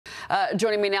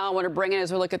Joining me now, I want to bring in,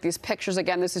 as we look at these pictures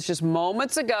again, this is just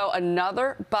moments ago,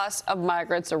 another bus of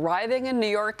migrants arriving in New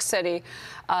York City.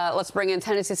 Let's bring in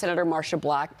Tennessee Senator Marsha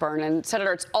Blackburn. And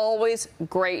Senator, it's always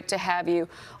great to have you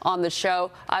on the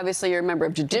show. Obviously, you're a member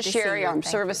of Judiciary, Armed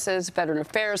Services, Veteran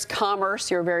Affairs, Commerce.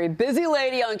 You're a very busy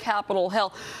lady on Capitol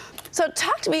Hill. So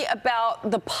talk to me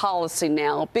about the policy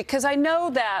now, because I know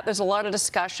that there's a lot of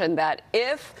discussion that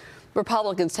if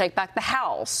Republicans take back the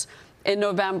House in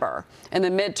November in the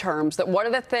midterms, that one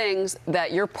of the things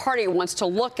that your party wants to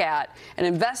look at and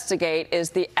investigate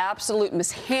is the absolute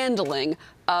mishandling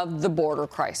of the border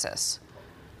crisis.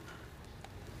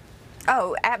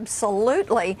 Oh,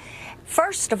 absolutely.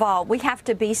 First of all, we have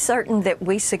to be certain that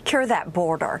we secure that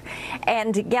border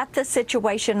and get the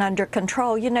situation under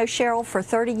control. You know, Cheryl, for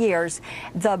 30 years,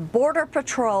 the Border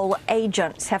Patrol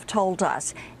agents have told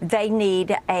us they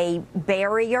need a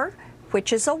barrier,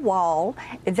 which is a wall.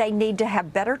 They need to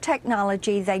have better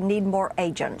technology. They need more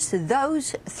agents.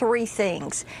 Those three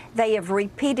things they have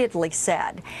repeatedly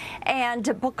said.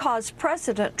 And because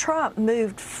President Trump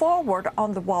moved forward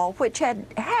on the wall, which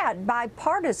had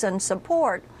bipartisan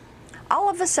support, all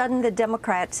of a sudden the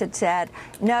Democrats had said,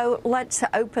 no, let's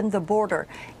open the border.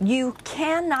 You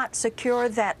cannot secure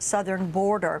that southern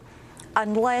border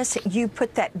unless you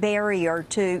put that barrier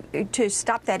to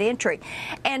stop that entry.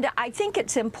 And I think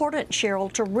it's important, Cheryl,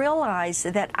 to realize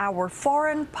that our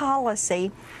foreign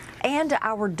policy and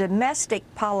our domestic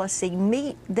policy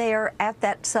meet there at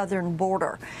that southern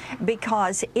border,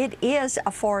 because it is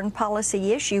a foreign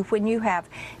policy issue when you have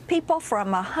people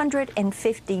from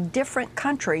 150 different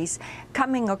countries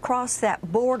coming across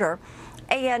that border,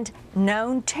 and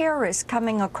known terrorists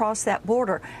coming across that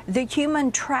border, the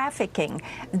human trafficking,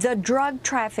 the drug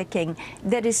trafficking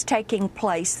that is taking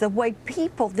place, the way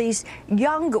people, these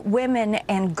young women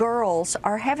and girls,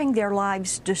 are having their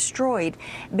lives destroyed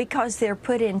because they're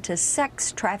put into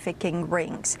sex trafficking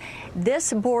rings.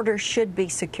 This border should be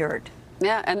secured.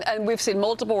 Yeah, and we've seen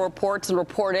multiple reports and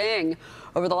reporting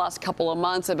over the last couple of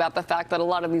months about the fact that a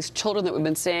lot of these children that we've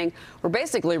been seeing were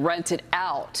basically rented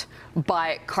out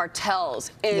by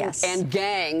cartels and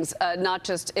gangs, not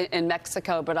just in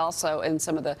Mexico, but also in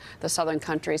some of the southern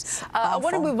countries. I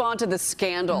want to move on to the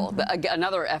scandal,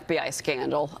 another FBI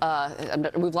scandal.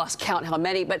 We've lost count how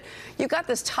many, but you got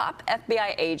this top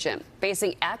FBI agent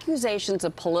facing accusations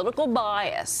of political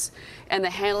bias and the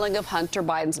handling of Hunter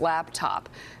Biden's laptop.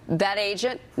 That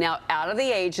agent, now out of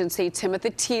the agency,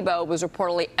 Timothy Tebow, was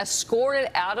reportedly escorted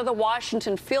out of the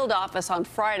Washington field office on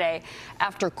Friday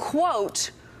after,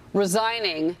 quote,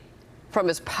 resigning from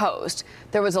his post.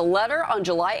 There was a letter on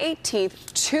July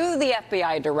 18th to the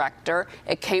FBI director.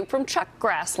 It came from Chuck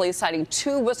Grassley, citing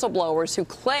two whistleblowers who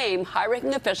claim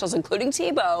high-ranking officials, including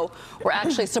Tebow, were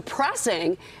actually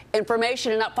suppressing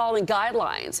information and not following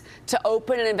guidelines to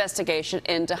open an investigation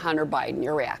into Hunter Biden.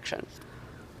 Your reaction?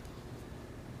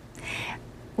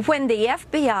 When the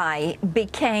FBI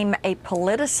became a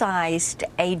politicized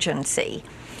agency,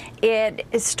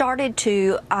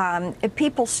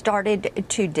 people started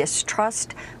to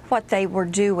distrust what they were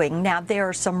doing. Now, there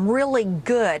are some really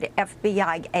good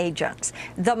FBI agents.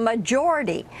 The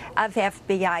majority of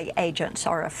FBI agents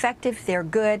are effective, they're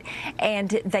good, and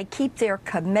they keep their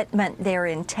commitment, their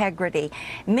integrity.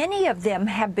 Many of them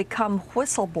have become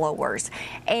whistleblowers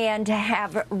and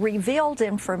have revealed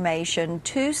information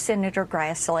to Senator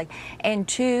Grassley and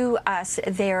to us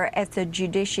there at the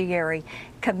Judiciary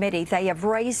Committee. They have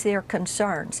raised their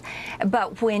concerns.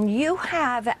 But when you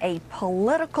have a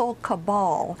political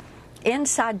cabal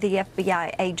inside the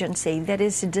FBI agency that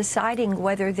is deciding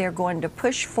whether they're going to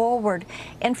push forward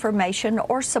information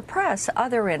or suppress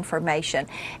other information.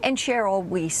 And Cheryl,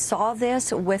 we saw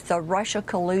this with the Russia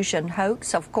collusion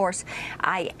hoax. Of course,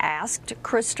 I asked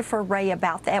Christopher Wray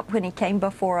about that when he came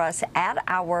before us at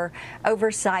our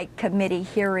Oversight Committee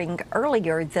hearing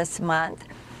earlier this month.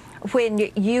 When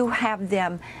you have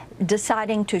them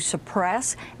deciding to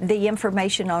suppress the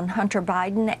information on Hunter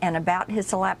Biden and about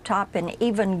his laptop, and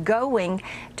even going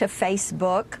to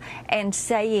Facebook and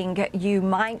saying you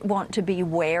might want to be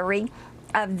wary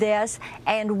of this.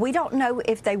 And we don't know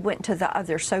if they went to the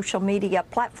other social media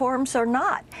platforms or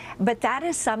not, but that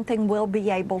is something we'll be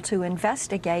able to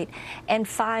investigate and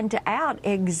find out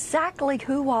exactly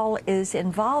who all is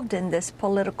involved in this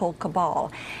political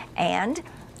cabal. And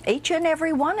each and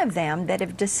every one of them that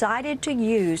have decided to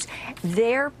use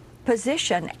their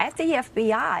position at the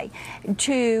FBI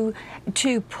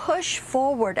to push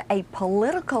forward a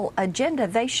political agenda,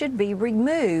 they should be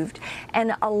removed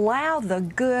and allow the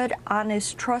good,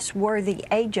 honest, trustworthy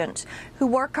agents who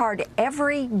work hard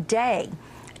every day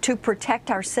to protect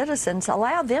our citizens,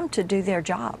 allow them to do their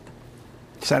job.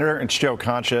 Senator, it's Joe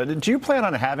Concha. Do you plan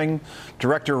on having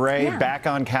Director Wray back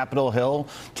on Capitol Hill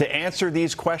to answer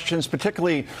these questions?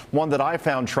 Particularly one that I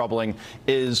found troubling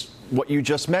is what you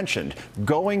just mentioned,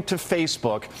 going to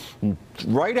Facebook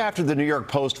right after the New York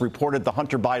Post reported the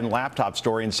Hunter Biden laptop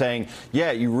story and saying,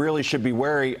 yeah, you really should be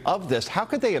wary of this. How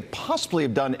could they have possibly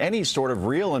have done any sort of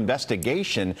real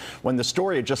investigation when the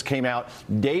story had just came out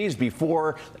days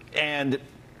before? And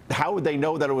how would they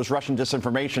know that it was Russian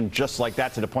disinformation just like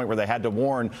that, to the point where they had to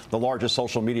warn the largest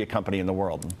social media company in the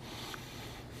world?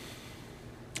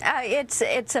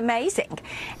 It's amazing.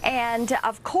 And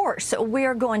of course,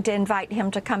 we're going to invite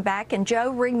him to come back. And Joe,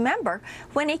 remember,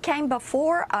 when he came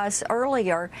before us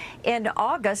earlier in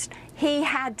August, he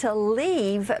had to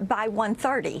leave by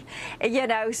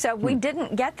 1:30, so we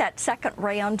didn't get that second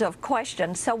round of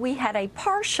questions. So we had a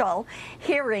partial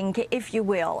hearing, if you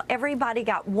will. Everybody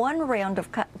got one round of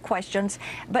questions,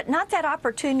 but not that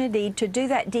opportunity to do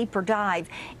that deeper dive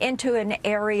into an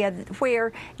area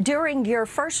where during your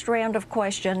first round of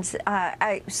questions,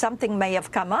 something may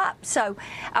have come up. So,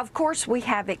 of course, we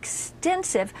have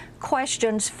extensive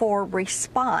questions for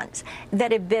response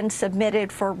that have been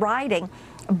submitted for writing.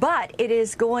 But it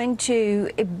is going to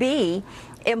be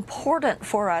important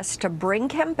for us to bring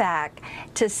him back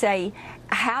to say,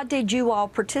 how did you all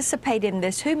participate in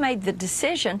this? Who made the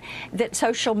decision that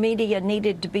social media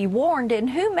needed to be warned? And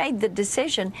who made the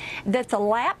decision that the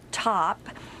laptop,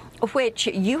 which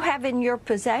you have in your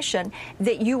possession,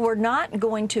 that you were not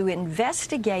going to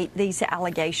investigate these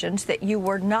allegations, that you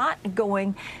were not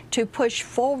going to push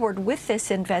forward with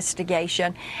this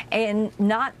investigation and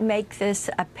not make this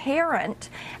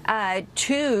apparent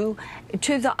to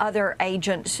the other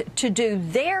agents to do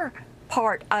their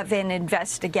part of an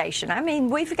investigation. I mean,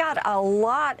 we've got a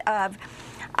lot of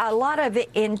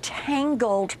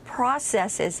entangled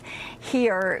processes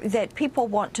here that people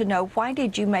want to know, why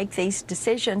did you make these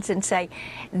decisions, and say,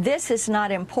 this is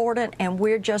not important and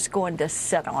we're just going to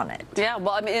sit on it. Yeah,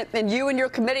 well, I mean, and you and your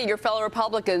committee, your fellow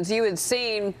Republicans, you had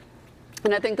seen,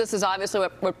 and I think this is obviously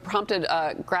what prompted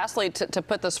Grassley to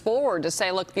put this forward, to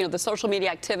say, look, the social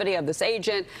media activity of this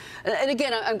agent. And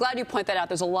again, I'm glad you point that out.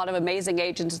 There's a lot of amazing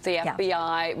agents at the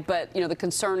FBI, but, the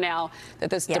concern now that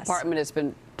this department has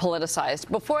been politicized.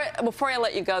 Before I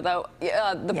let you go, though,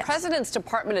 the President's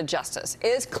Department of Justice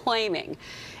is claiming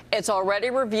it's already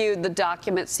reviewed the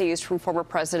documents seized from former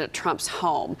President Trump's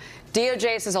home.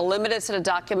 DOJ says a limited set of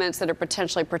documents that are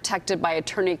potentially protected by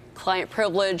attorney-client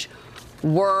privilege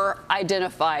were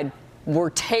identified, were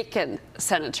taken.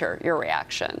 Senator, your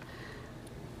reaction?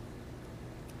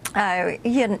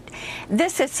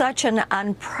 This is such an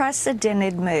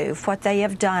unprecedented move, what they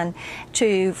have done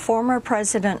to former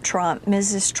President Trump,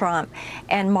 Mrs. Trump,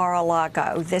 and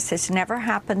Mar-a-Lago. This has never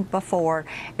happened before.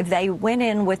 They went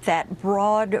in with that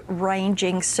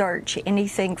broad-ranging search,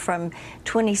 anything from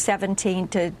 2017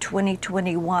 to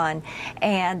 2021,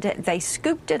 and they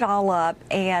scooped it all up,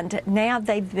 and now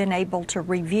they've been able to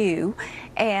review,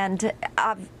 and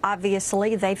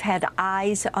obviously they've had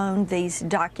eyes on these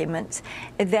documents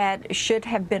that should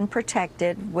have been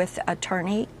protected with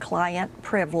attorney-client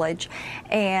privilege,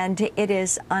 and it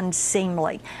is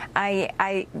unseemly.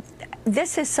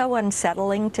 This is so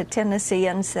unsettling to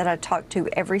Tennesseans that I talk to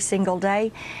every single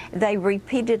day. They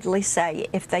repeatedly say,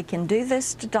 if they can do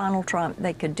this to Donald Trump,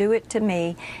 they could do it to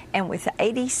me. And with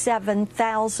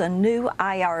 87,000 new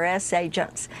IRS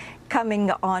agents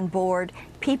coming on board,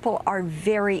 people are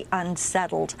very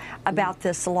unsettled about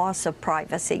this loss of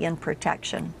privacy and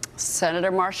protection.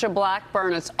 Senator Marsha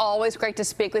Blackburn, it's always great to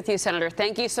speak with you, Senator.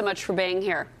 Thank you so much for being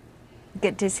here.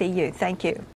 Good to see you. Thank you.